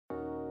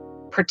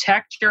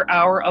Protect your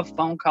hour of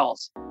phone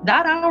calls.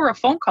 That hour of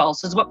phone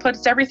calls is what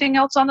puts everything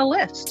else on the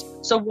list.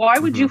 So why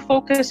would you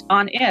focus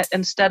on it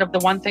instead of the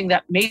one thing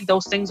that made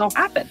those things all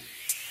happen?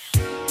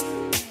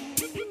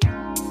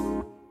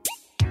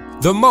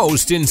 The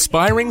most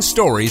inspiring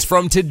stories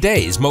from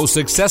today's most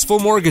successful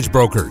mortgage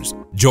brokers.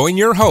 Join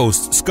your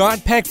host, Scott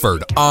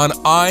Peckford, on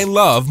I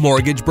Love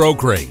Mortgage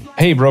Brokering.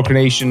 Hey, Broker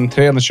Nation.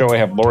 Today on the show, I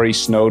have Lori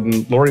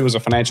Snowden. Lori was a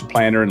financial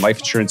planner and life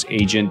insurance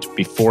agent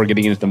before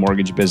getting into the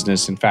mortgage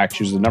business. In fact,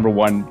 she was the number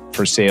one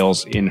for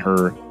sales in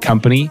her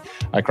company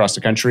across the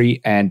country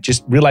and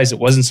just realized it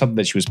wasn't something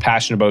that she was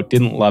passionate about,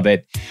 didn't love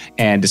it,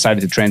 and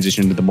decided to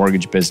transition into the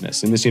mortgage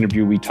business. In this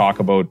interview, we talk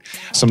about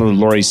some of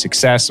Lori's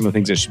success, some of the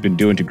things that she's been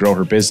doing to grow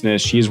her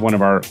business. She is one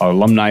of our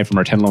alumni from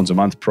our 10 Loans a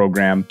Month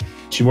program.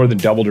 She more than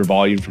doubled her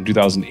volume from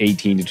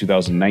 2018 to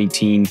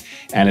 2019.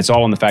 And it's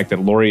all in the fact that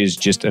Lori is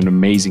just an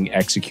amazing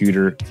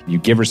executor. You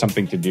give her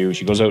something to do,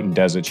 she goes out and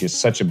does it. She has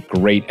such a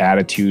great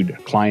attitude.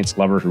 Clients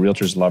love her, her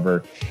realtors love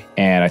her.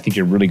 And I think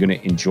you're really going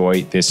to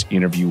enjoy this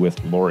interview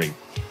with Lori.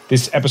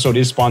 This episode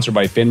is sponsored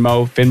by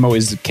Finmo. Finmo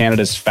is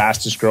Canada's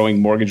fastest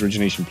growing mortgage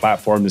origination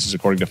platform. This is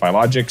according to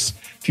Filogix.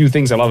 A few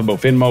things I love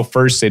about Finmo.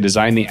 First, they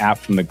designed the app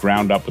from the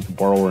ground up with the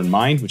borrower in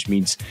mind, which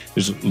means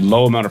there's a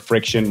low amount of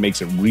friction,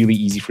 makes it really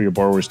easy for your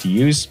borrowers to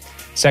use.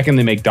 Second,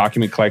 they make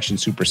document collection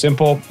super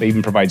simple. They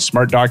even provide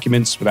smart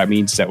documents. That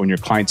means that when your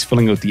client's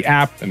filling out the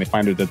app and they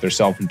find out that they're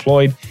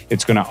self-employed,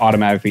 it's going to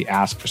automatically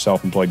ask for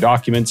self-employed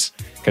documents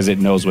because it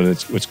knows what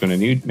it's going to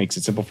need, makes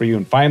it simple for you.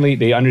 And finally,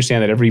 they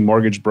understand that every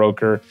mortgage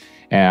broker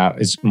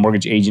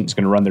mortgage agent is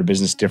going to run their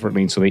business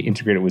differently. And so they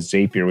integrate it with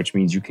Zapier, which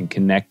means you can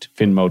connect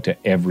Finmo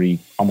to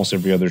almost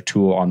every other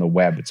tool on the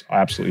web. It's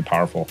absolutely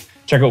powerful.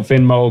 Check out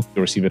Finmo.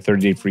 You'll receive a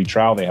 30-day free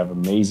trial. They have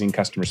amazing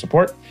customer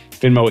support.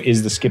 Finmo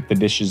is the skip the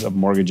dishes of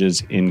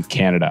mortgages in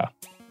Canada.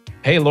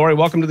 Hey, Lori,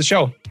 welcome to the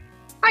show.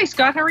 Hi,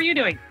 Scott. How are you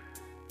doing?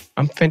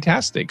 I'm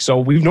fantastic. So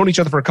we've known each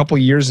other for a couple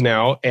of years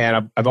now,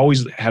 and I've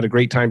always had a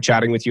great time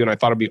chatting with you, and I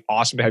thought it'd be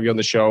awesome to have you on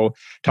the show,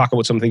 talk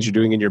about some things you're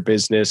doing in your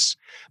business.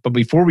 But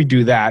before we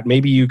do that,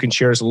 maybe you can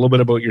share us a little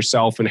bit about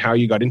yourself and how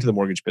you got into the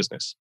mortgage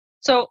business.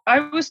 So I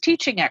was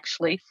teaching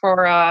actually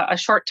for a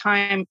short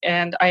time,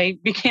 and I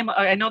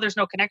know there's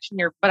no connection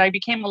here, but I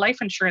became a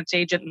life insurance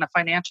agent and a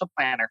financial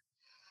planner.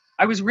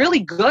 I was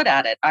really good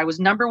at it. I was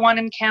number one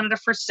in Canada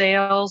for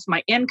sales.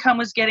 My income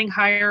was getting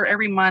higher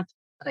every month,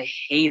 but I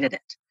hated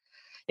it.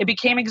 It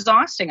became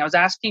exhausting. I was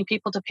asking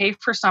people to pay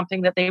for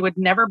something that they would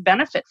never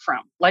benefit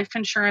from. Life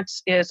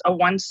insurance is a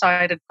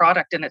one-sided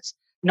product, and it's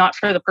not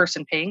for the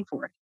person paying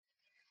for it.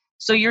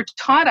 So you're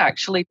taught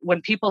actually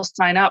when people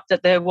sign up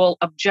that they will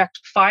object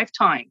 5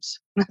 times.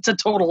 That's a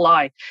total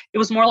lie. It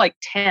was more like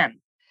 10.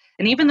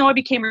 And even though I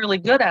became really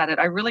good at it,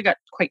 I really got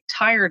quite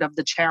tired of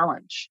the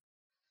challenge.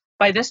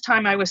 By this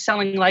time, I was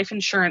selling life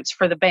insurance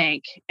for the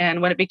bank.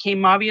 And when it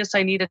became obvious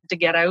I needed to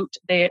get out,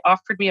 they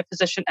offered me a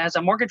position as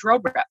a mortgage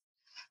road rep.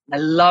 I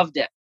loved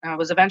it.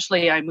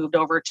 I moved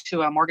over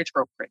to a mortgage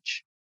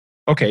brokerage.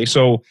 Okay,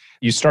 so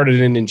you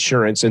started in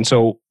insurance. And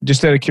so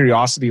just out of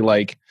curiosity,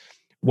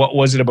 what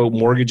was it about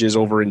mortgages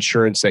over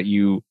insurance that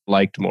you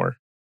liked more?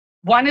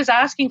 One is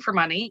asking for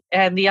money,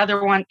 and the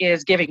other one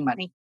is giving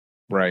money.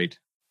 Right.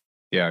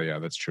 Yeah,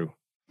 that's true.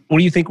 What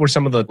do you think were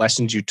some of the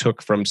lessons you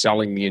took from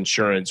selling the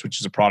insurance, which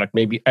is a product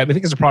I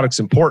think as a product's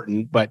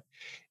important, but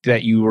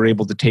that you were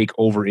able to take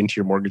over into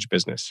your mortgage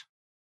business?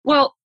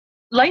 Well,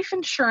 life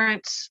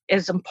insurance,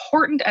 as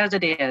important as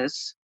it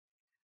is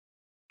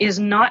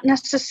not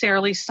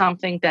necessarily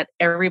something that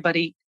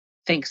everybody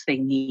thinks they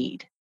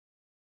need.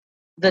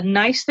 The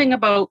nice thing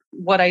about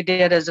what I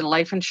did as a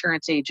life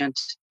insurance agent,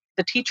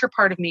 the teacher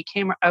part of me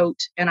came out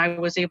and I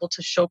was able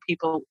to show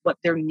people what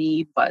their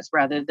need was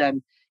rather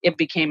than it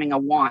becoming a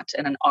want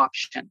and an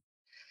option.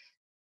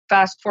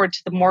 Fast forward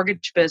to the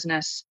mortgage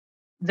business,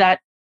 that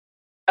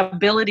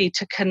ability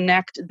to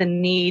connect the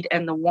need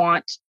and the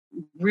want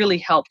really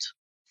helped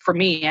for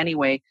me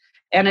anyway.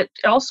 And it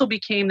also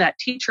became that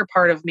teacher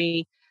part of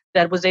me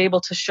that was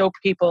able to show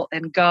people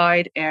and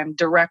guide and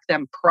direct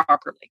them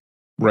properly.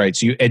 Right.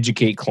 So you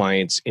educate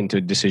clients into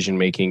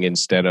decision-making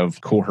instead of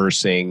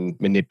coercing,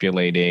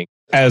 manipulating.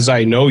 As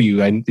I know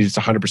you, it's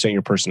 100%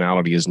 your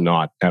personality is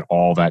not at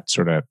all that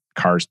sort of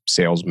car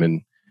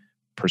salesman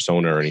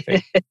persona or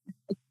anything.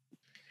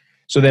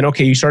 So then,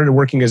 okay, you started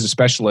working as a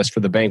specialist for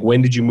the bank.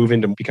 When did you move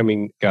into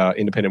becoming an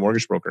independent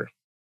mortgage broker?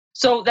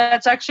 So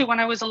that's actually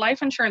when I was a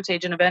life insurance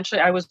agent. Eventually,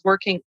 I was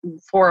working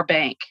for a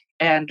bank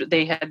and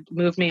they had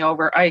moved me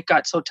over. I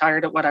got so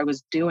tired of what I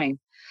was doing.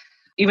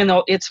 Even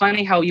though it's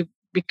funny how you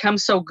become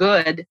so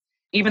good,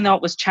 even though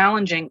it was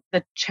challenging,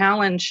 the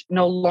challenge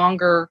no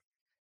longer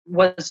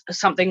was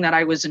something that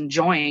I was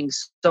enjoying.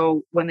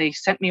 So when they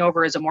sent me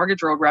over as a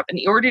mortgage road rep,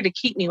 in order to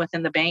keep me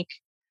within the bank,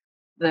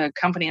 the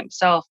company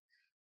itself,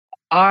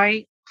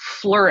 I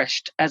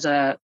flourished as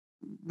a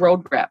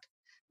road rep.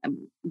 And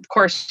of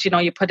course,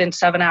 you put in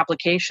 7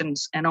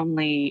 applications and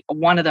only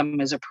one of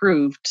them is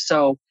approved.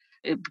 So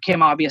it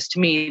became obvious to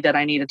me that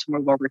I needed to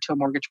move over to a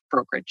mortgage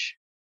brokerage.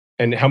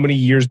 And how many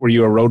years were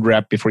you a road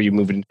rep before you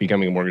moved into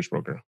becoming a mortgage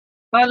broker?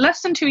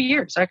 Less than 2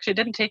 years. Actually, it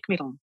didn't take me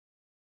long.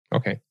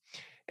 Okay.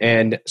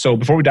 And so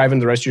before we dive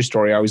into the rest of your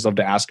story, I always love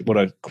to ask about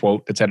a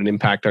quote that's had an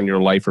impact on your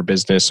life or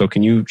business. So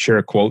can you share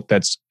a quote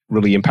that's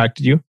really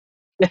impacted you?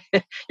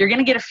 You're going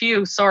to get a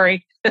few.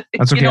 Sorry.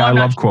 That's okay. I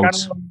love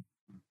quotes.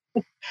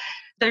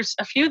 There's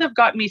a few that have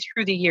got me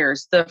through the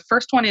years. The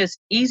first one is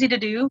easy to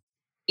do,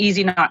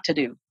 easy not to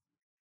do.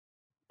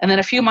 And then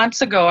a few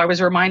months ago, I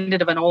was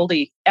reminded of an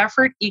oldie,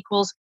 effort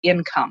equals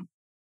income.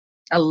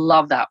 I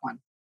love that one.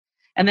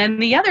 And then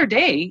the other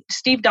day,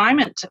 Steve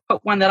Diamond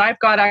put one that I've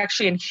got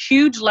actually in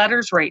huge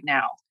letters right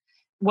now.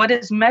 What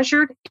is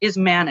measured is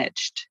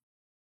managed.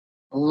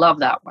 Love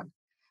that one.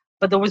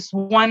 But there was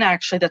one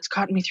actually that's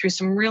gotten me through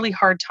some really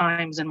hard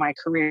times in my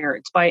career.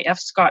 It's by F.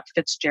 Scott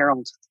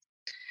Fitzgerald.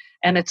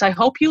 And it's, I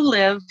hope you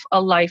live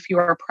a life you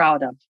are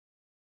proud of.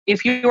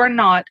 If you are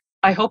not,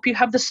 I hope you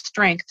have the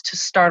strength to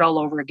start all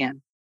over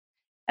again.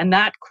 And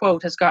that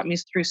quote has got me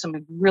through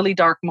some really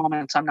dark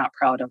moments I'm not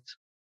proud of.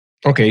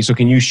 Okay, so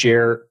can you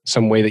share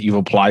some way that you've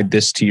applied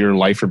this to your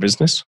life or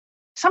business?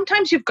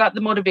 Sometimes you've got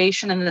the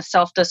motivation and the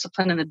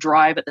self-discipline and the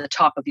drive at the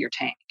top of your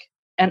tank.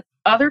 And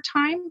other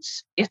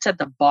times it's at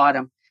the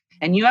bottom.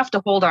 And you have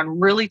to hold on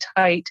really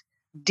tight,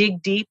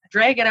 dig deep,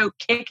 drag it out,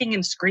 kicking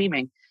and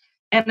screaming.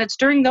 And it's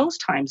during those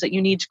times that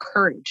you need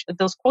courage.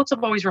 Those quotes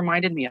have always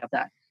reminded me of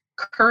that.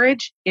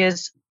 Courage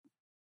is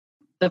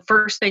the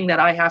first thing that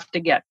I have to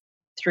get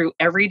through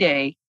every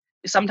day.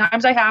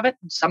 Sometimes I have it.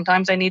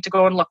 Sometimes I need to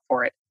go and look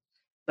for it.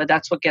 But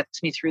that's what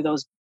gets me through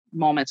those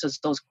moments, is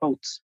those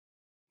quotes.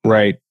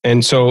 Right.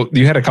 And so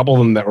you had a couple of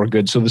them that were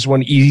good. So this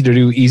one, easy to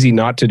do, easy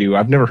not to do.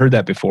 I've never heard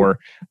that before.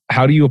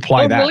 How do you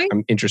apply that? Really?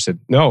 I'm interested.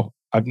 No,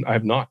 I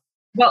have not.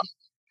 Well,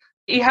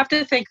 you have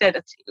to think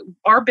that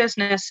our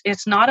business,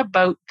 it's not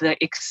about the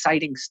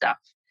exciting stuff.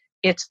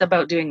 It's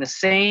about doing the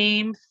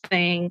same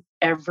thing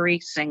every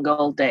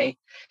single day.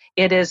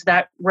 It is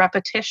that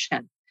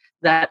repetition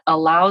that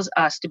allows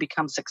us to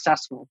become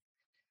successful.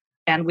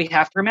 And we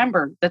have to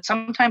remember that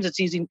sometimes it's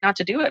easy not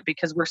to do it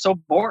because we're so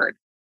bored,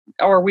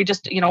 or we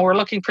just, we're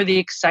looking for the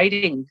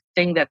exciting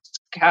thing that's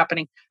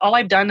happening. All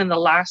I've done in the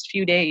last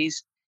few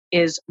days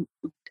is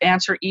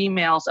answer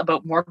emails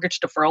about mortgage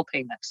deferral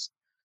payments.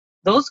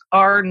 Those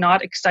are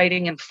not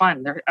exciting and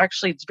fun.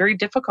 It's very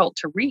difficult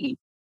to read.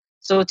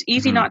 So it's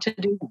easy not to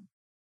do them.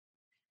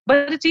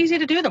 But it's easy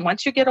to do them.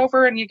 Once you get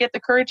over and you get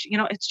the courage,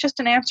 it's just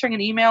an answering an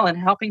email and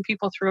helping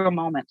people through a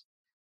moment.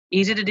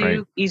 Easy to do,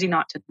 right. Easy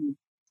not to do.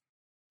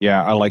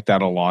 Yeah, I like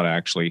that a lot,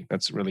 actually.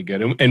 That's really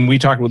good. And we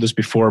talked about this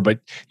before, but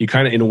you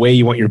kind of, in a way,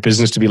 you want your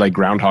business to be like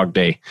Groundhog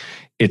Day.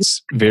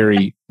 It's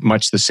very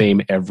much the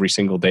same every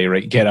single day,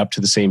 right? You get up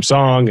to the same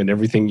song and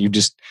everything.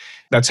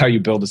 That's how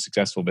you build a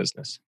successful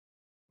business.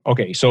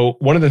 Okay, so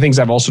one of the things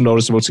I've also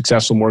noticed about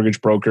successful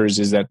mortgage brokers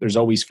is that there's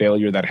always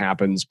failure that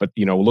happens. But,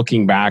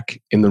 looking back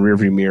in the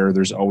rearview mirror,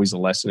 there's always a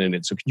lesson in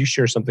it. So can you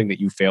share something that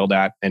you failed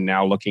at and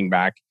now looking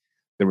back,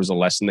 there was a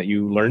lesson that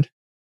you learned?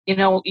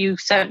 You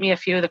sent me a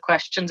few of the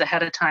questions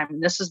ahead of time.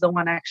 And this is the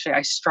one actually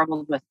I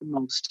struggled with the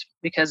most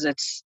because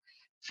it's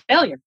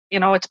failure.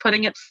 It's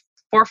putting it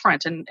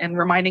forefront and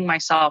reminding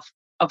myself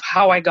of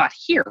how I got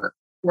here,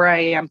 where I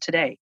am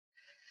today.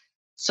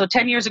 So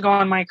 10 years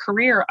ago in my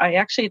career, I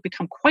actually had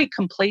become quite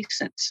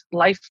complacent.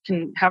 Life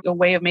can have a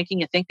way of making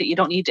you think that you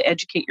don't need to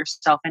educate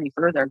yourself any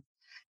further.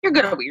 You're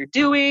good at what you're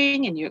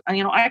doing. And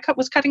I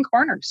was cutting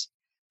corners.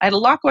 I had a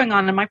lot going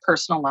on in my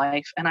personal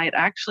life, and I had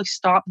actually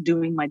stopped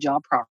doing my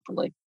job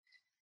properly.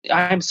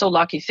 I'm so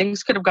lucky.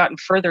 Things could have gotten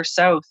further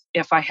south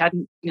if I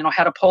hadn't,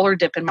 had a polar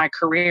dip in my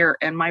career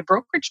and my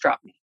brokerage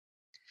dropped me.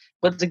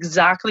 It was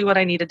exactly what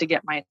I needed to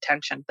get my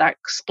attention. That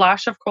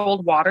splash of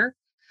cold water.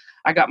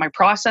 I got my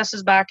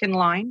processes back in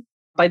line.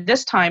 By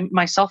this time,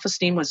 my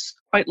self-esteem was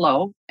quite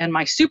low, and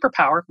my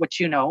superpower,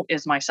 which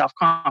is my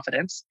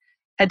self-confidence,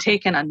 had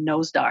taken a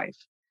nosedive.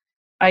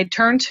 I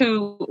turned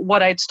to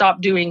what I'd stopped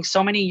doing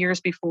so many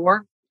years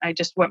before. I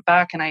just went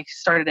back and I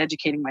started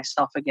educating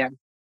myself again.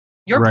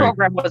 Your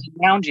program wasn't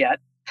around yet.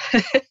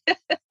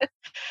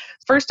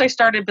 First, I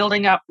started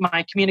building up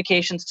my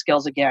communication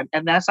skills again,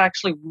 and that's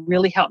actually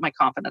really helped my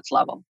confidence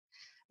level.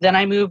 Then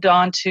I moved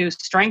on to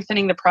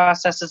strengthening the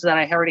processes that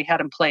I already had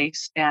in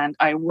place, and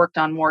I worked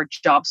on more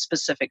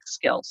job-specific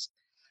skills.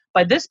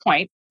 By this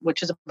point,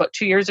 which is about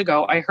 2 years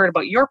ago, I heard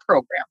about your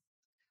program,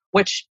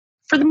 which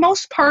for the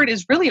most part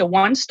is really a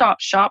one-stop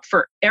shop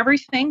for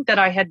everything that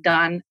I had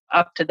done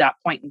up to that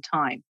point in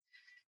time.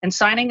 And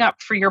signing up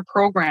for your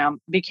program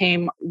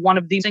became one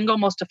of the single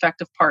most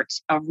effective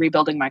parts of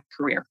rebuilding my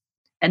career.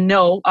 And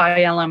no,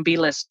 ILMB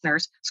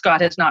listeners,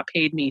 Scott has not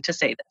paid me to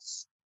say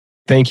this.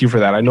 Thank you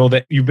for that. I know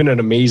that you've been an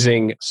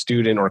amazing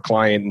student or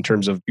client in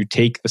terms of you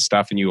take the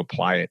stuff and you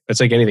apply it. It's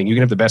like anything. You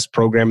can have the best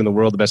program in the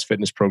world, the best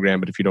fitness program,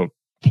 but if you don't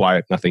apply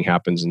it, nothing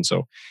happens. And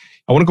so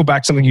I want to go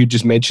back to something you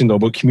just mentioned though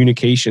about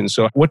communication.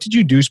 So what did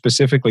you do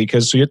specifically?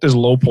 Because you're at this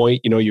low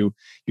point, you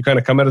kind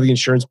of come out of the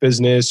insurance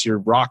business, you're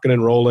rocking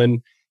and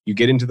rolling. You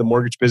get into the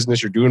mortgage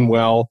business, you're doing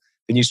well,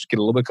 Then you get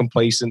a little bit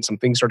complacent. Some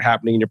things start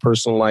happening in your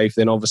personal life.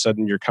 Then all of a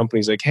sudden your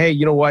company's like, hey,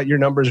 you know what? Your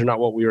numbers are not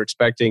what we were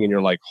expecting. And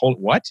you're like, hold,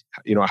 what?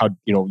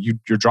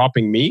 You're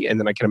dropping me. And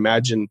then I can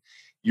imagine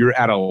you're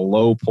at a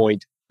low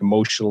point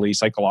emotionally,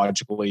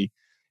 psychologically.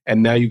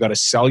 And now you got to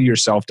sell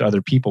yourself to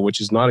other people, which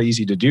is not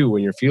easy to do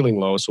when you're feeling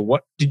low. So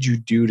what did you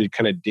do to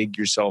kind of dig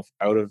yourself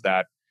out of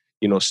that,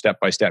 step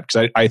by step?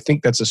 Because I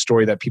think that's a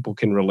story that people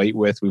can relate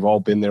with. We've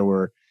all been there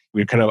where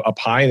we're kind of up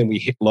high and then we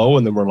hit low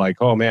and then we're like,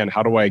 oh man,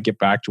 how do I get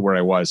back to where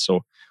I was?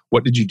 So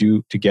what did you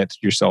do to get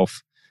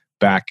yourself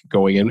back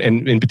going?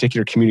 And in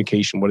particular,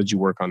 communication, what did you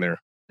work on there?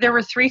 There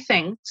were 3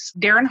 things.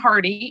 Darren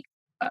Hardy,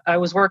 I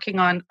was working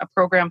on a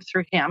program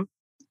through him,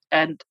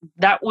 and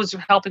that was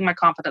helping my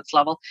confidence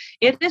level.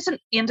 It isn't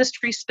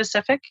industry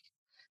specific,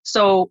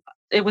 so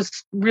it was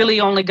really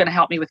only going to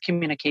help me with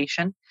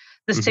communication.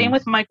 The same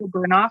with Michael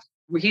Burnoff.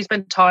 He's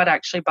been taught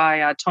actually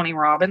by Anthony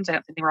Robbins,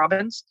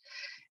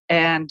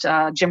 and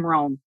Jim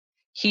Rohn.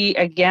 He,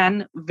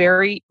 again,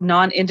 very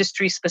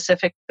non-industry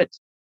specific, but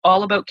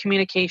all about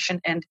communication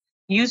and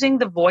using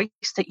the voice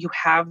that you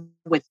have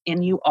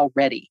within you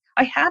already.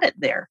 I had it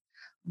there,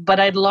 but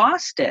I'd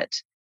lost it.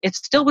 It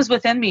still was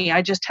within me.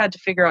 I just had to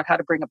figure out how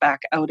to bring it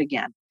back out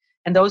again.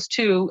 And those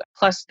 2,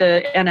 plus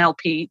the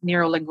NLP,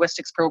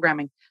 neuro-linguistics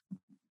programming,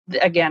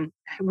 again,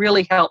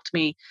 really helped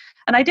me.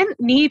 And I didn't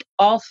need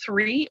all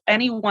 3.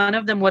 Any one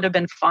of them would have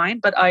been fine,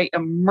 but I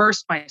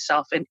immersed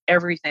myself in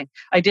everything.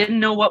 I didn't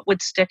know what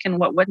would stick and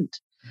what wouldn't.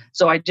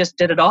 So I just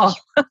did it all.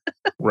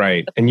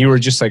 Right. And you were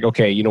just like,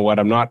 okay, you know what?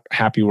 I'm not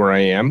happy where I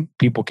am.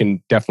 People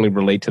can definitely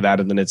relate to that.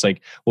 And then it's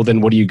like, well,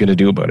 then what are you going to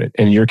do about it?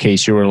 And in your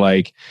case, you were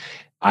like,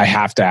 I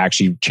have to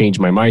actually change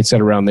my mindset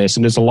around this.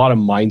 And there's a lot of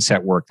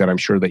mindset work that I'm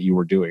sure that you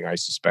were doing, I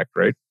suspect,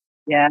 right?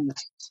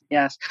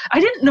 Yes. I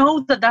didn't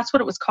know that that's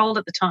what it was called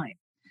at the time.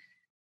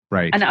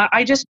 Right. And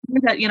I just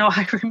knew that,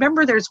 I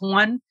remember there's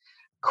one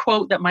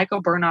quote that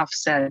Michael Burnoff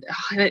said,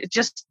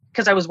 just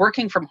because I was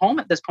working from home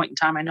at this point in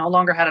time, I no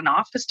longer had an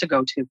office to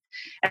go to.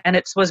 And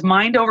it was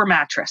mind over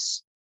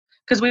mattress.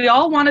 Because we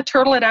all want to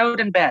turtle it out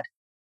in bed.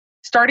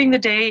 Starting the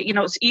day,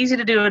 it's easy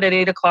to do it at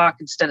 8 o'clock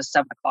instead of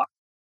 7 o'clock.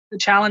 The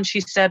challenge,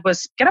 he said,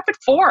 was get up at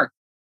 4.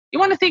 You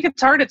want to think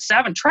it's hard at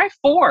 7, try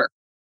 4. If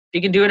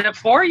you can do it at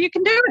 4, you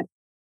can do it.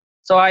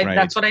 So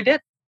that's what I did.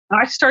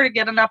 I started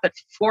getting up at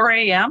 4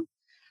 a.m.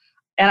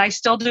 And I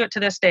still do it to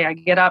this day. I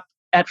get up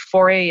at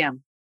 4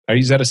 a.m.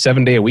 Is that a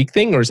 7-day-a-week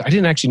thing? Or I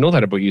didn't actually know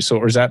that about you. So,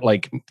 or is that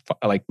like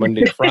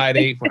Monday to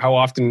Friday? How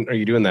often are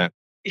you doing that?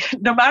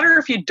 No matter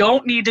if you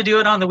don't need to do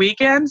it on the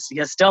weekends,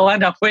 you still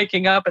end up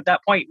waking up at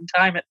that point in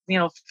time at,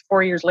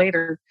 4 years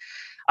later.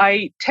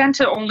 I tend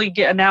to only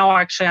get now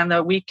actually on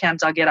the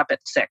weekends, I'll get up at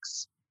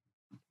 6.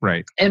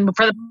 Right. And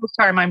for the most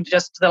time, I'm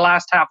just the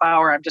last half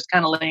hour, I'm just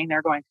kind of laying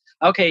there going,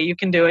 okay, you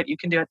can do it. You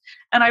can do it.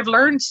 And I've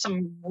learned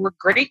some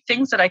great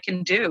things that I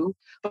can do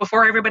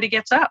before everybody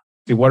gets up.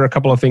 What are a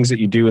couple of things that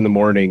you do in the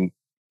morning?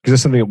 Because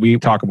it's something that we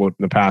talk about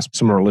in the past.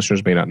 Some of our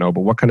listeners may not know,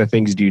 but what kind of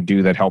things do you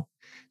do that help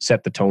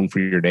set the tone for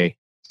your day?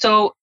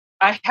 So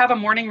I have a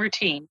morning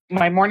routine.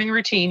 My morning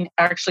routine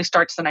actually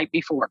starts the night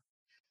before.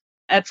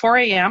 At 4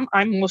 a.m.,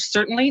 I'm most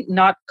certainly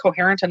not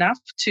coherent enough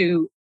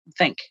to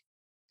think.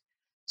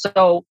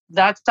 So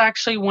that's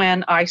actually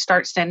when I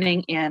start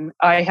sending in.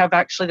 I have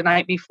actually the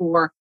night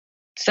before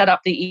set up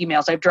the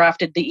emails. I've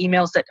drafted the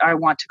emails that I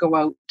want to go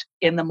out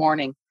in the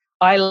morning.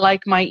 I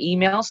like my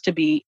emails to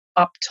be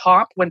up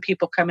top when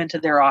people come into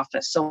their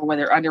office. So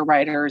whether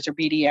underwriters or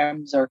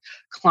BDMs or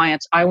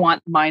clients, I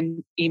want my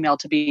email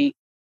to be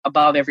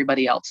above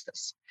everybody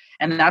else's.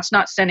 And that's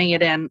not sending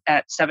it in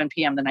at 7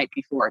 p.m. the night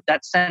before.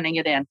 That's sending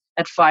it in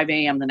at 5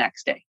 a.m. the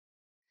next day.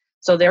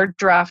 So they're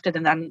drafted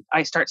and then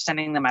I start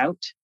sending them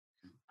out.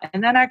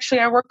 And then actually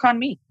I work on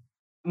me.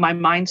 My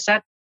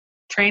mindset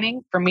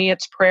training, for me,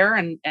 it's prayer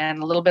and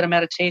a little bit of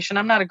meditation.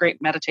 I'm not a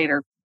great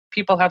meditator.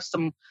 People have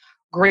some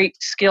great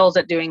skills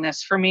at doing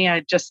this. For me,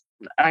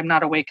 I'm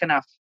not awake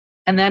enough.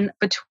 And then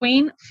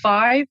between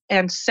 5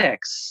 and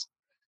 6,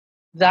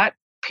 that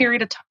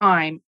period of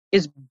time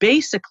is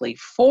basically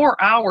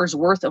 4 hours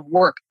worth of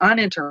work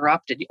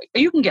uninterrupted.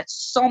 You can get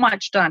so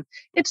much done.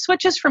 It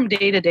switches from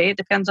day to day. It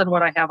depends on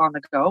what I have on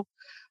the go.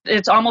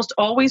 It's almost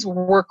always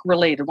work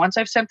related. Once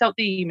I've sent out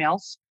the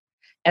emails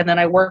and then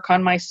I work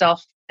on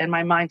myself and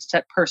my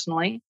mindset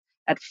personally.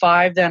 At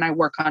 5, then I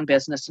work on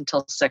business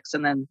until 6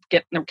 and then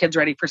getting the kids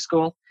ready for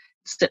school,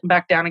 sitting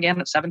back down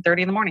again at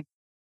 7:30 in the morning.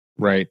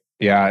 Right.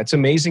 Yeah. It's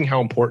amazing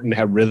how important to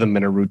have rhythm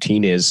and a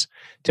routine is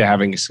to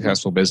having a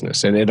successful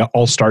business. And it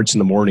all starts in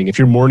the morning. If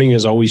your morning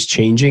is always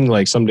changing,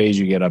 like some days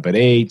you get up at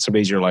 8, some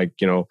days you're like,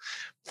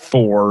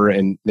 4,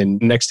 and then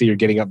next day you're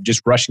getting up,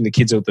 just rushing the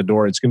kids out the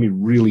door. It's going to be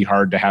really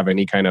hard to have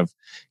any kind of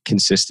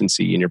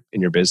consistency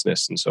in your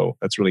business. And so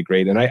that's really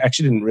great. And I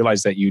actually didn't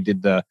realize that you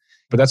did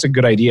but that's a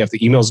good idea. If the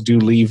emails do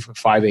leave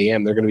 5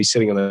 a.m., they're going to be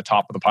sitting on the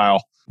top of the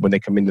pile when they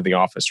come into the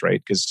office, right?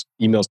 Because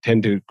emails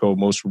tend to go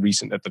most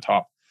recent at the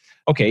top.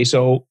 Okay,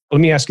 so let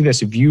me ask you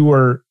this. If you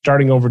were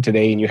starting over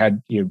today and you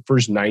had your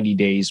first 90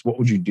 days, what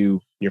would you do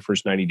in your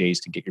first 90 days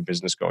to get your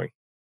business going?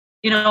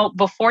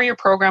 Before your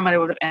program, I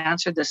would have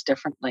answered this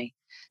differently.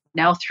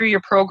 Now, through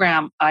your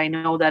program, I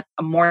know that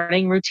a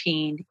morning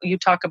routine, you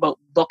talk about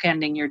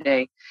bookending your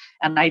day,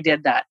 and I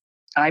did that.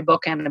 I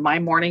bookended my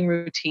morning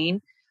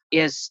routine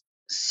is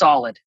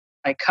solid.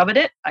 I covet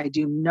it. I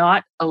do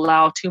not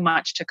allow too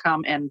much to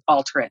come and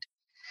alter it.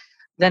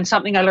 Then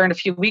something I learned a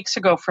few weeks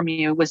ago from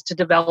you was to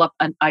develop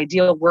an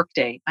ideal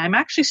workday. I'm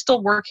actually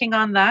still working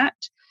on that.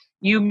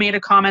 You made a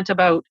comment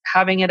about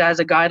having it as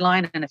a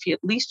guideline, and if you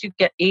at least you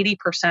get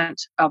 80%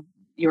 of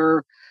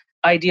your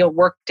ideal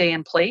workday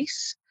in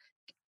place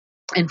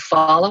and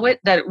follow it,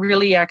 that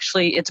really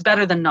actually it's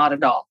better than not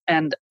at all.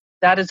 And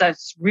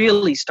that's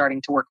really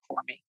starting to work for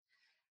me.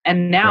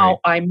 And now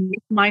I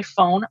make my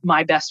phone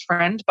my best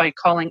friend by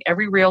calling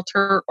every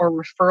realtor or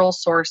referral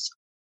source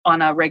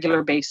on a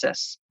regular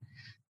basis.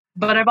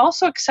 But I've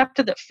also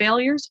accepted that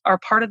failures are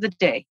part of the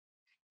day.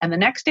 And the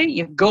next day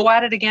you go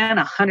at it again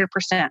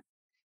 100%.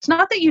 It's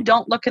not that you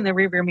don't look in the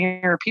rearview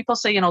mirror. People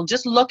say,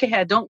 just look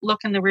ahead, don't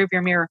look in the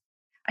rearview mirror.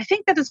 I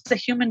think that as a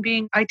human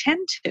being, I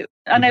tend to.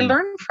 And I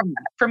learn from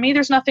that. For me,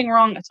 there's nothing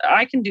wrong.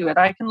 I can do it.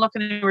 I can look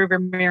in the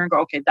rearview mirror and go,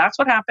 okay, that's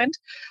what happened.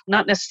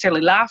 Not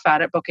necessarily laugh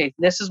at it, but okay,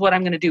 this is what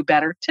I'm going to do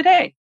better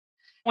today.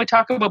 When we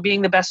talk about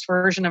being the best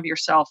version of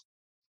yourself,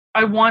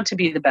 I want to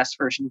be the best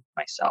version of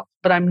myself,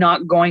 but I'm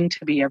not going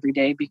to be every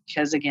day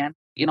because, again,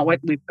 you know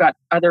what? We've got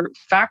other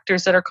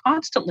factors that are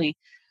constantly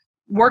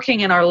working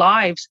in our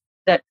lives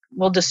that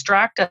will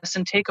distract us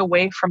and take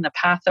away from the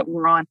path that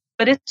we're on.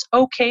 But it's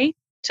okay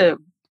to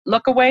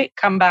look away,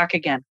 come back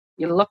again.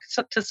 You look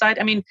to the side.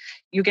 I mean,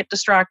 you get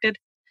distracted.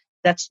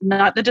 That's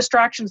not the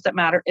distractions that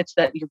matter. It's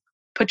that you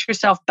put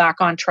yourself back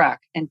on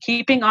track, and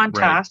keeping on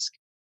task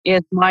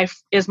is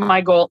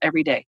my goal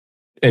every day.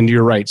 And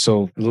you're right.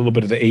 So a little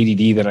bit of the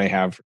ADD that I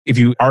have, if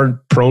you are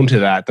prone to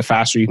that, the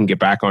faster you can get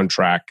back on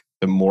track,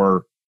 the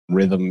more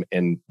rhythm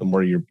and the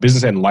more your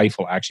business and life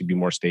will actually be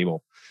more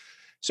stable.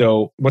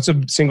 So what's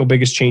the single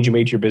biggest change you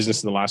made to your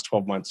business in the last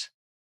 12 months?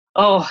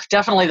 Oh,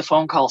 definitely the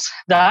phone calls.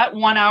 That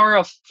 1 hour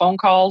of phone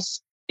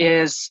calls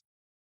is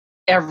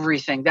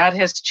everything. That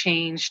has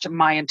changed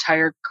my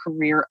entire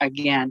career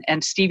again.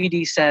 And Stevie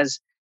D says,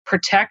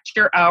 protect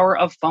your hour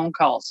of phone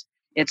calls.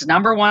 It's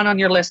number one on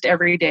your list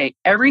every day.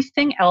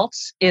 Everything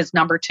else is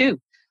number two.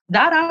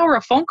 That hour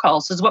of phone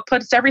calls is what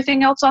puts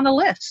everything else on the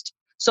list.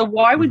 So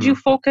why would you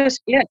focus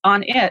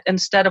on it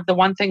instead of the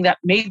one thing that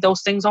made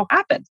those things all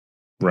happen?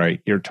 Right.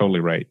 You're totally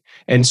right.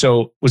 And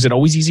so was it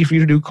always easy for you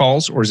to do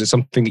calls, or is it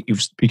something that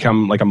you've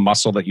become like a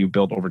muscle that you've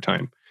built over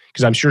time?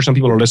 Because I'm sure some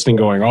people are listening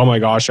going, oh my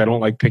gosh, I don't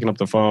like picking up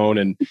the phone.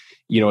 And,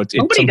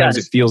 sometimes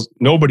it feels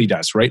nobody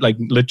does, right? Like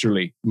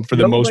literally for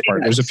the most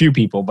part, there's a few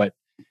people, but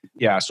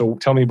yeah. So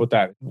tell me about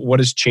that. What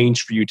has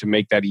changed for you to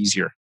make that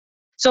easier?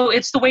 So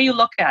it's the way you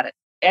look at it.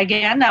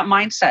 Again, that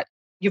mindset.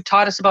 You've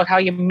taught us about how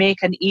you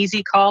make an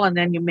easy call and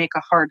then you make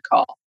a hard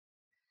call.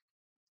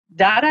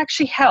 That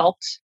actually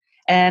helped.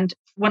 And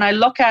when I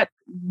look at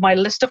my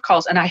list of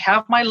calls, and I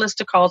have my list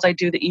of calls I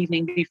do the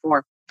evening before,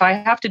 if I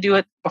have to do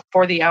it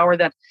before the hour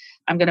that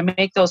I'm going to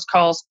make those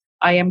calls,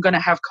 I am going to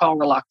have call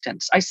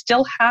reluctance. I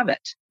still have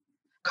it.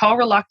 Call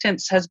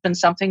reluctance has been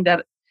something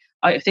that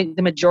I think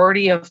the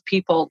majority of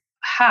people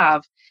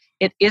have.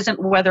 It isn't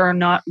whether or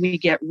not we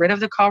get rid of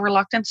the call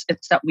reluctance,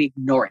 it's that we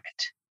ignore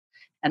it.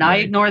 And I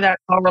ignore that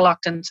call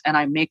reluctance and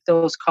I make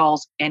those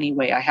calls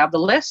anyway. I have the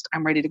list.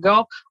 I'm ready to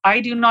go. I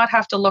do not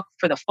have to look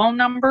for the phone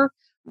number.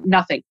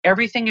 Nothing.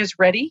 Everything is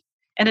ready.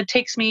 And it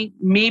takes me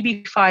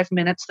maybe 5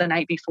 minutes the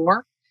night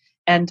before.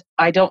 And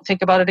I don't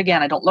think about it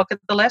again. I don't look at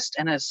the list.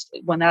 And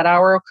when that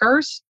hour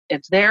occurs,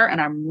 it's there and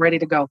I'm ready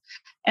to go.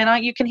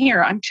 And you can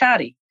hear I'm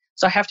chatty.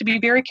 So I have to be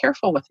very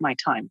careful with my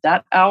time.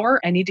 That hour,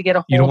 I need to get a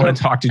hold of. You don't want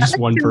to talk to just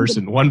one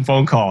person, one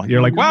phone call.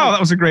 You're like, wow, that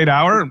was a great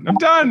hour. I'm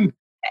done.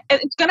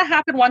 It's going to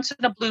happen once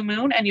in a blue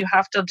moon, and you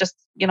have to just,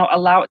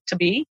 allow it to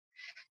be.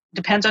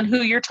 Depends on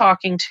who you're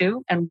talking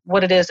to and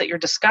what it is that you're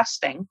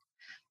discussing.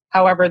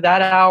 However,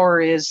 that hour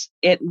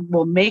it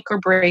will make or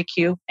break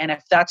you. And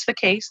if that's the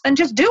case, then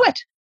just do it.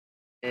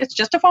 It's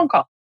just a phone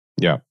call.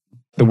 Yeah.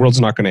 The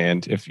world's not going to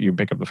end if you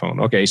pick up the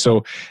phone. Okay.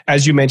 So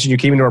as you mentioned, you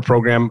came into our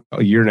program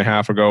a year and a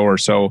half ago or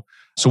so.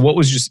 So what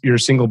was just your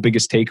single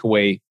biggest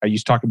takeaway? I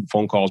used to talk about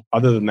phone calls.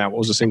 Other than that, what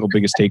was the single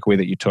biggest takeaway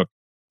that you took?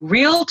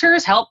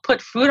 Realtors help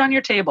put food on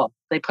your table.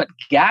 They put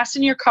gas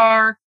in your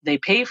car. They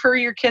pay for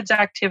your kids'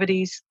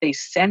 activities. They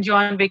send you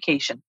on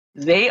vacation.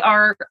 They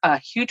are a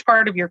huge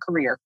part of your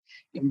career.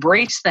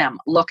 Embrace them.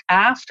 Look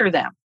after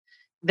them.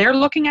 They're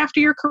looking after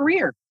your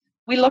career.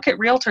 We look at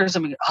realtors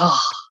and we go,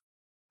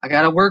 I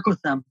got to work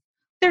with them.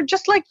 They're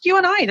just like you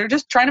and I. They're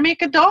just trying to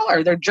make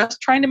 $1. They're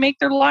just trying to make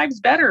their lives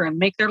better and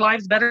make their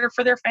lives better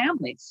for their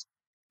families.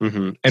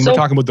 Mm-hmm. And we're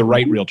talking about the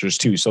right realtors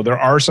too. So there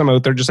are some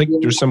out there, just like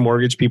there's some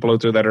mortgage people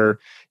out there that are,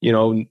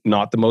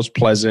 not the most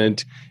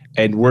pleasant.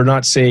 And we're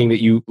not saying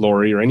that you,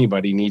 Lori, or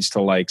anybody needs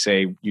to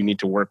say you need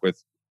to work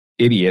with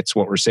idiots.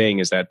 What we're saying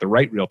is that the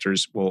right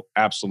realtors will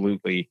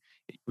absolutely,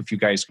 if you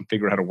guys can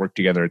figure out how to work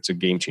together, it's a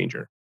game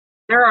changer.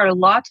 There are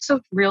lots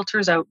of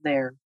realtors out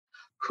there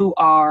who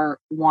are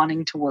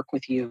wanting to work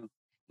with you.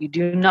 You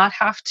do not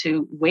have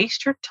to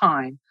waste your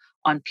time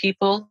on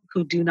people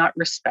who do not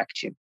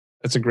respect you.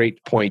 That's a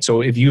great point.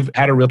 So if you've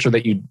had a realtor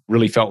that you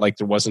really felt like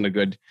there wasn't a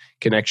good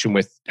connection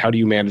with, how do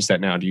you manage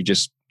that now? Do you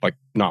just like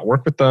not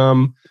work with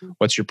them?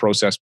 What's your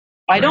process?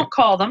 I don't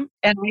call them.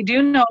 And I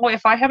do know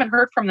if I haven't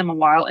heard from them a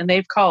while and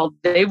they've called,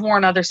 they've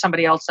worn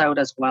somebody else out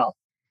as well.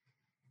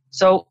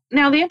 So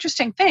now the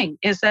interesting thing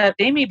is that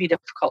they may be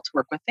difficult to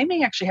work with. They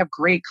may actually have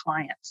great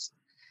clients.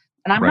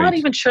 And I'm not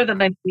even sure that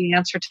I know the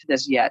answer to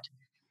this yet.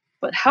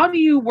 But how do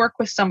you work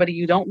with somebody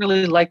you don't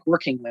really like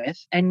working with,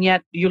 and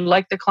yet you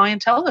like the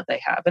clientele that they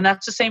have? And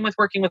that's the same with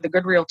working with a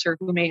good realtor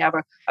who may have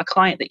a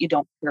client that you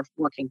don't care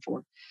working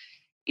for.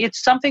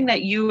 It's something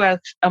that you as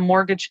a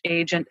mortgage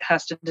agent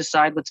has to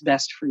decide what's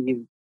best for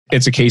you.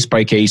 It's a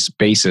case-by-case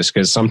basis,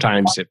 because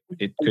sometimes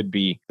it could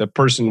be the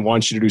person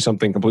wants you to do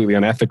something completely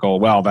unethical.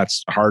 Well,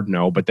 that's a hard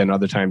no. But then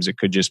other times it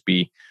could just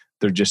be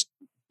they're just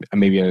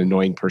maybe an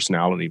annoying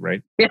personality,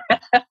 right?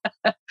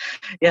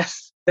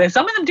 Yes.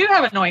 Some of them do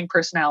have annoying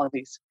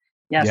personalities.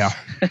 Yes.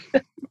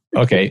 Yeah.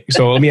 Okay.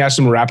 So let me ask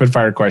some rapid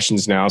fire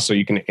questions now, so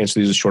you can answer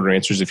these with shorter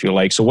answers if you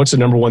like. So what's the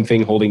number one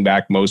thing holding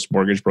back most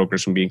mortgage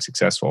brokers from being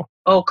successful?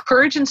 Oh,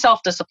 courage and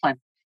self-discipline.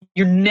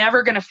 You're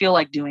never going to feel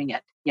like doing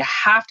it. You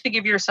have to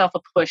give yourself a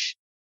push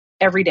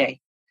every day.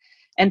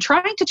 And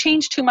trying to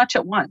change too much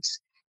at once.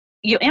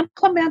 You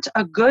implement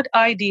a good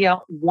idea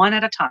one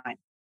at a time,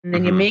 and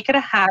then you make it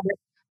a habit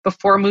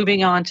before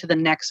moving on to the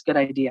next good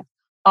idea.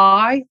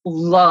 I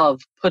love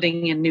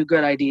putting in new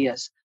good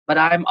ideas, but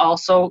I'm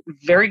also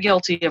very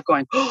guilty of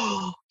going,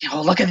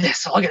 look at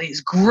this. Look at these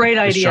great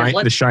ideas.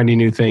 The shiny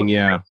new thing,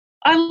 yeah.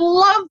 I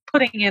love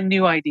putting in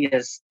new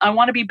ideas. I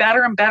want to be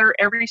better and better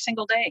every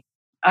single day.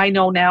 I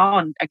know now,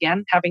 and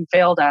again, having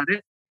failed at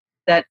it,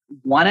 that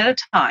one at a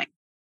time,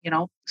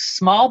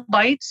 small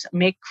bites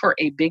make for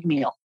a big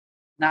meal.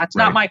 That's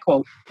not my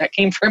quote. That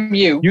came from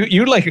you.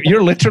 You're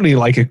literally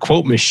like a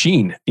quote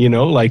machine,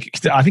 like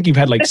I think you've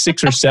had like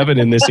 6 or 7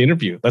 in this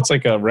interview. That's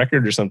like a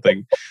record or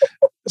something.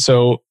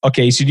 So,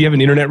 okay. So do you have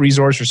an internet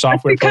resource or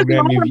software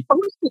program?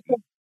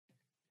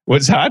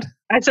 What's that?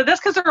 I said, that's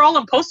because they're all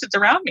in Post-its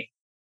around me.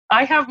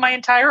 I have my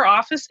entire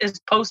office is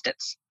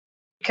Post-its,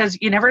 because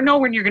you never know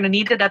when you're going to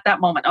need it at that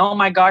moment. Oh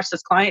my gosh,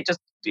 this client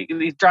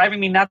he's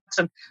driving me nuts,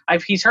 and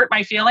he's hurt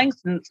my feelings,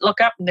 and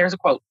look up and there's a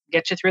quote.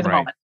 Get you through the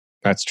moment.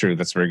 That's true.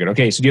 That's very good.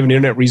 Okay. So do you have an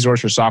internet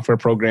resource or software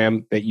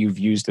program that you've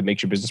used that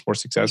makes your business more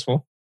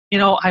successful?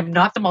 I'm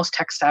not the most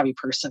tech savvy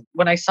person.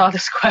 When I saw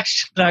this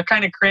question, I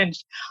kind of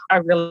cringed. I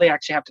really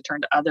actually have to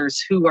turn to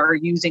others who are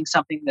using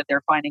something that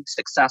they're finding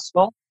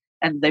successful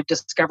and they've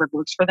discovered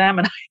works for them.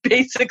 And I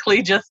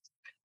basically just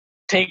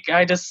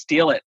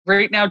steal it.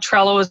 Right now,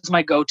 Trello is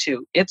my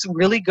go-to. It's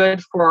really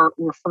good for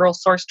referral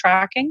source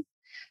tracking.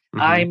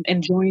 I'm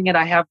enjoying it.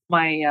 I have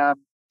my,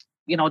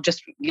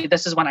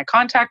 this is when I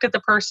contacted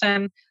the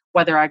person,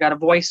 whether I got a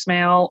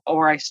voicemail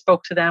or I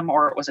spoke to them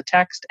or it was a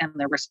text, and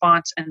their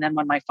response, and then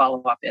when my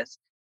follow-up is.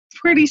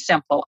 Pretty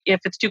simple.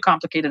 If it's too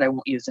complicated, I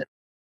won't use it.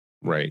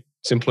 Right.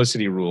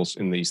 Simplicity rules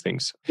in these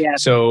things. Yeah.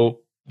 So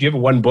do you have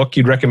one book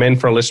you'd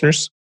recommend for our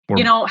listeners?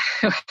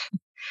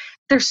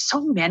 There's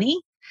so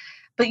many,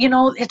 but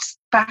it's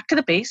back to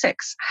the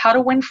basics. How to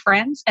Win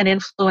Friends and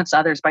Influence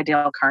Others by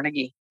Dale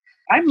Carnegie.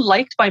 I'm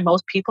liked by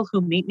most people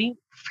who meet me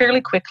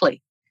fairly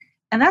quickly.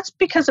 And that's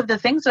because of the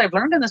things that I've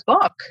learned in this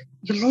book.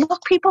 You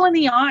look people in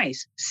the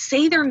eyes,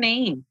 say their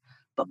name,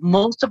 but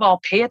most of all,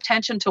 pay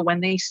attention to when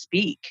they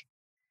speak,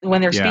 when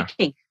they're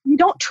speaking. You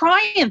don't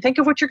try and think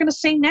of what you're going to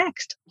say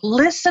next.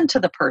 Listen to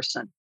the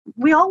person.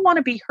 We all want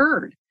to be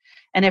heard.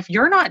 And if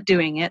you're not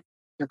doing it,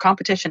 your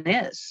competition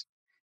is.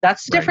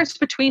 That's the difference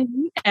between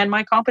me and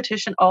my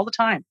competition all the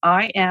time.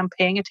 I am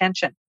paying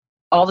attention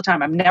all the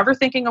time. I'm never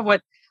thinking of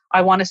what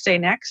I want to say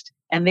next,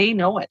 and they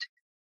know it.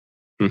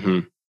 Mm-hmm.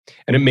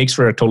 And it makes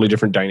for a totally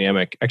different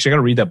dynamic. Actually, I got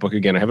to read that book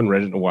again. I haven't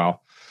read it in a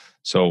while.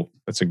 So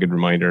that's a good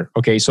reminder.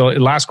 Okay, so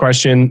last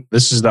question.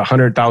 This is the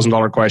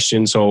 $100,000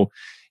 question. So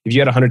if you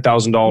had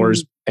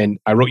 $100,000 and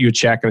I wrote you a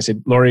check and I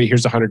said, Lori,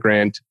 here's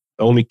 $100,000.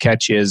 The only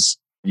catch is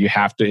you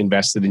have to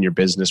invest it in your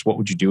business. What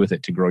would you do with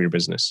it to grow your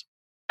business?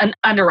 An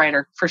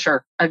underwriter, for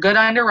sure. A good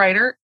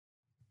underwriter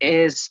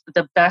is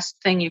the best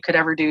thing you could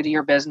ever do to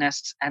your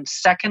business. And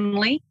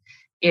secondly,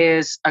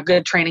 is a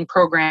good training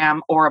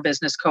program or a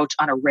business coach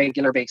on a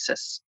regular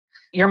basis.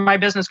 You're my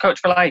business coach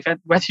for life,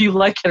 whether you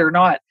like it or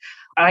not.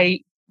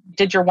 I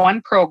did your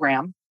one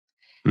program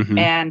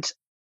and it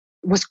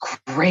was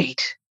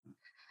great.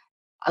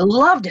 I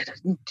loved it.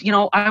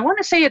 I want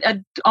to say it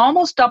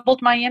almost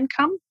doubled my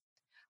income,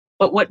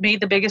 but what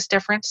made the biggest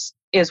difference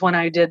is when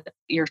I did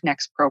your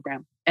next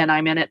program, and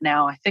I'm in it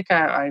now. I think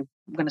I'm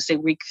going to say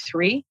week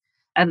 3.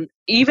 And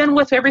even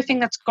with everything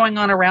that's going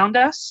on around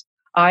us,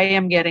 I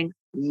am getting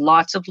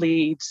lots of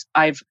leads.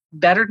 I've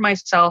bettered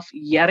myself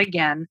yet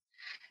again.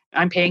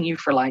 I'm paying you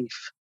for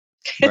life.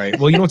 Right.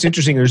 Well, what's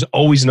interesting, there's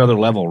always another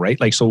level, right?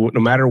 Like, so no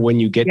matter when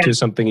you get to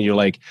something and you're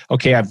like,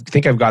 okay, I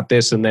think I've got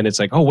this. And then it's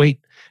like, oh, wait,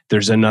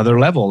 there's another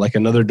level, like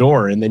another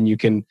door. And then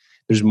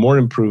there's more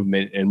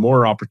improvement and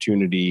more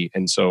opportunity.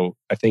 And so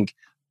I think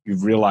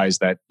you've realized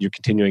that you're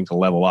continuing to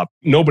level up.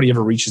 Nobody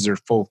ever reaches their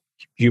full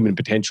human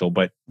potential,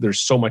 but there's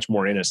so much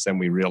more in us than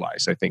we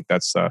realize. I think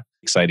that's the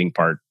exciting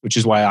part, which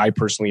is why I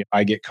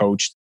get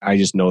coached. I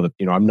just know that,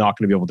 I'm not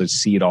going to be able to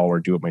see it all or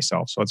do it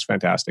myself. So it's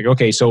fantastic.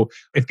 Okay. So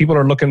if people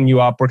are looking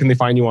you up, where can they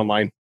find you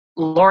online?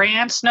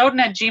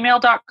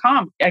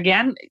 LoriAnnSnowden@gmail.com.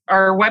 Again,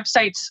 our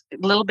website's a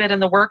little bit in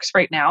the works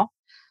right now.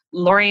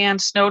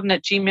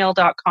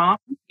 LoriAnnSnowden@gmail.com.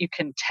 You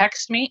can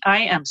text me. I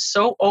am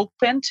so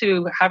open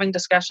to having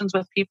discussions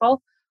with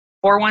people.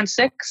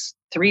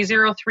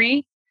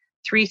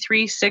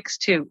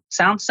 416-303-3362.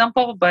 Sounds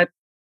simple, but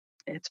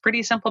it's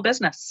pretty simple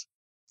business.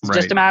 It's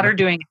just a matter of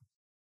doing it.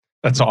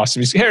 That's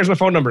awesome. Here's my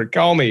phone number.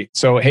 Call me.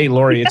 So, hey,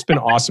 Lori, it's been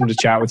awesome to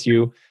chat with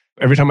you.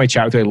 Every time I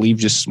chat with you, I leave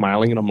just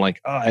smiling and I'm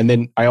like, and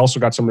then I also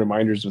got some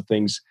reminders of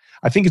things.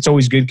 I think it's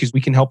always good because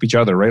we can help each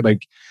other, right?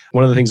 Like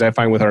one of the things I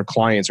find with our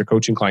clients or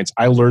coaching clients,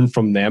 I learn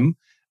from them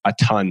a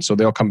ton. So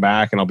they'll come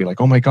back and I'll be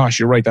like, oh my gosh,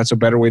 you're right. That's a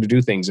better way to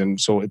do things. And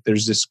so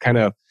there's this kind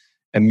of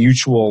a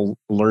mutual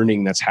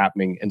learning that's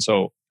happening. And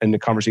so in the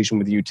conversation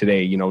with you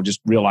today,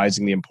 just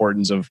realizing the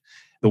importance of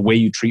the way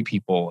you treat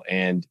people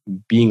and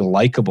being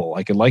likable.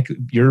 Like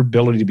your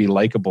ability to be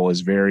likable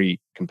is very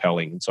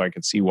compelling. And so I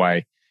could see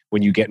why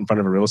when you get in front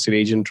of a real estate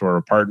agent or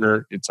a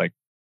partner, it's like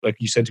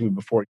you said to me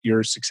before,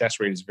 your success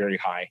rate is very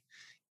high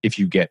if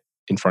you get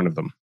in front of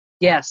them.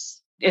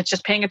 Yes. It's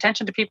just paying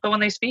attention to people when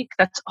they speak.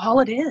 That's all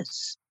it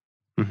is.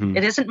 Mm-hmm.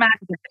 It isn't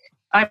magic.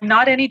 I'm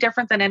not any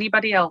different than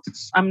anybody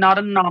else. I'm not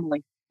an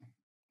anomaly.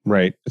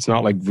 Right. It's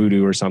not like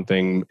voodoo or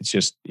something. It's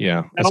just,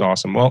 that's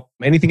awesome. Well,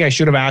 anything I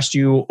should have asked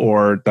you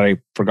or that I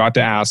forgot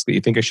to ask that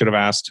you think I should have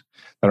asked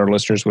that our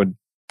listeners would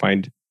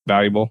find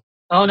valuable?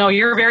 Oh, no,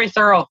 you're very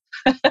thorough.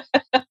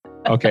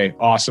 Okay,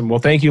 awesome. Well,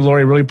 thank you,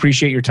 Lori. Really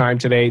appreciate your time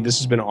today. This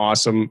has been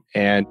awesome.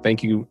 And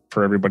thank you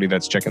for everybody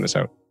that's checking this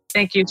out.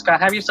 Thank you, Scott.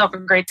 Have yourself a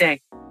great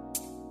day.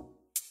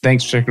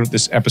 Thanks for checking out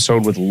this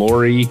episode with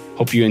Lori.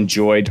 Hope you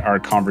enjoyed our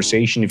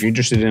conversation. If you're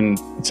interested in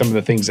some of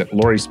the things that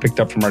Lori's picked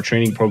up from our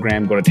training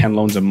program, go to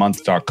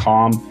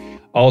 10loansamonth.com.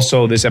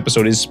 Also, this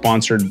episode is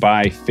sponsored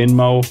by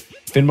Finmo.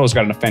 Finmo's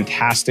got a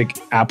fantastic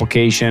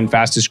application,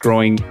 fastest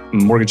growing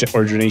mortgage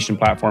origination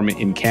platform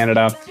in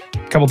Canada.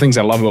 A couple things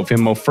I love about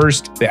Finmo.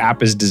 First, the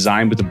app is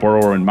designed with the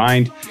borrower in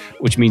mind,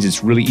 which means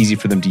it's really easy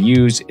for them to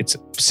use. It's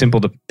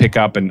simple to pick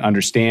up and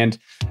understand.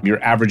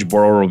 Your average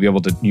borrower will be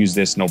able to use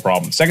this no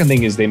problem. Second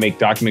thing is they make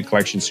document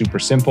collection super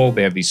simple.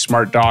 They have these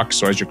smart docs.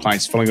 So as your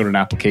client's filling out an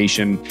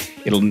application,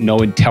 it'll know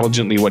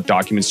intelligently what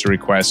documents to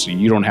request so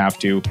you don't have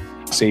to.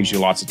 Saves you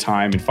lots of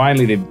time. And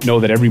finally, they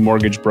know that every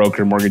mortgage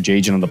broker, mortgage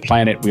agent on the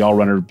planet, we all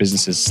run our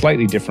businesses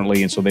slightly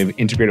differently. And so they've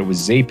integrated with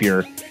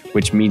Zapier,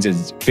 which means that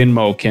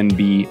Finmo can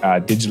be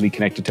digitally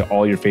connected to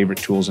all your favorite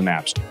tools and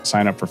apps.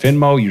 Sign up for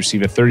Finmo, you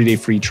receive a 30-day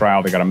free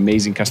trial. They got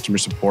amazing customer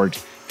support.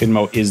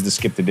 Finmo is the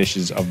skip the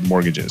dishes of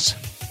mortgages.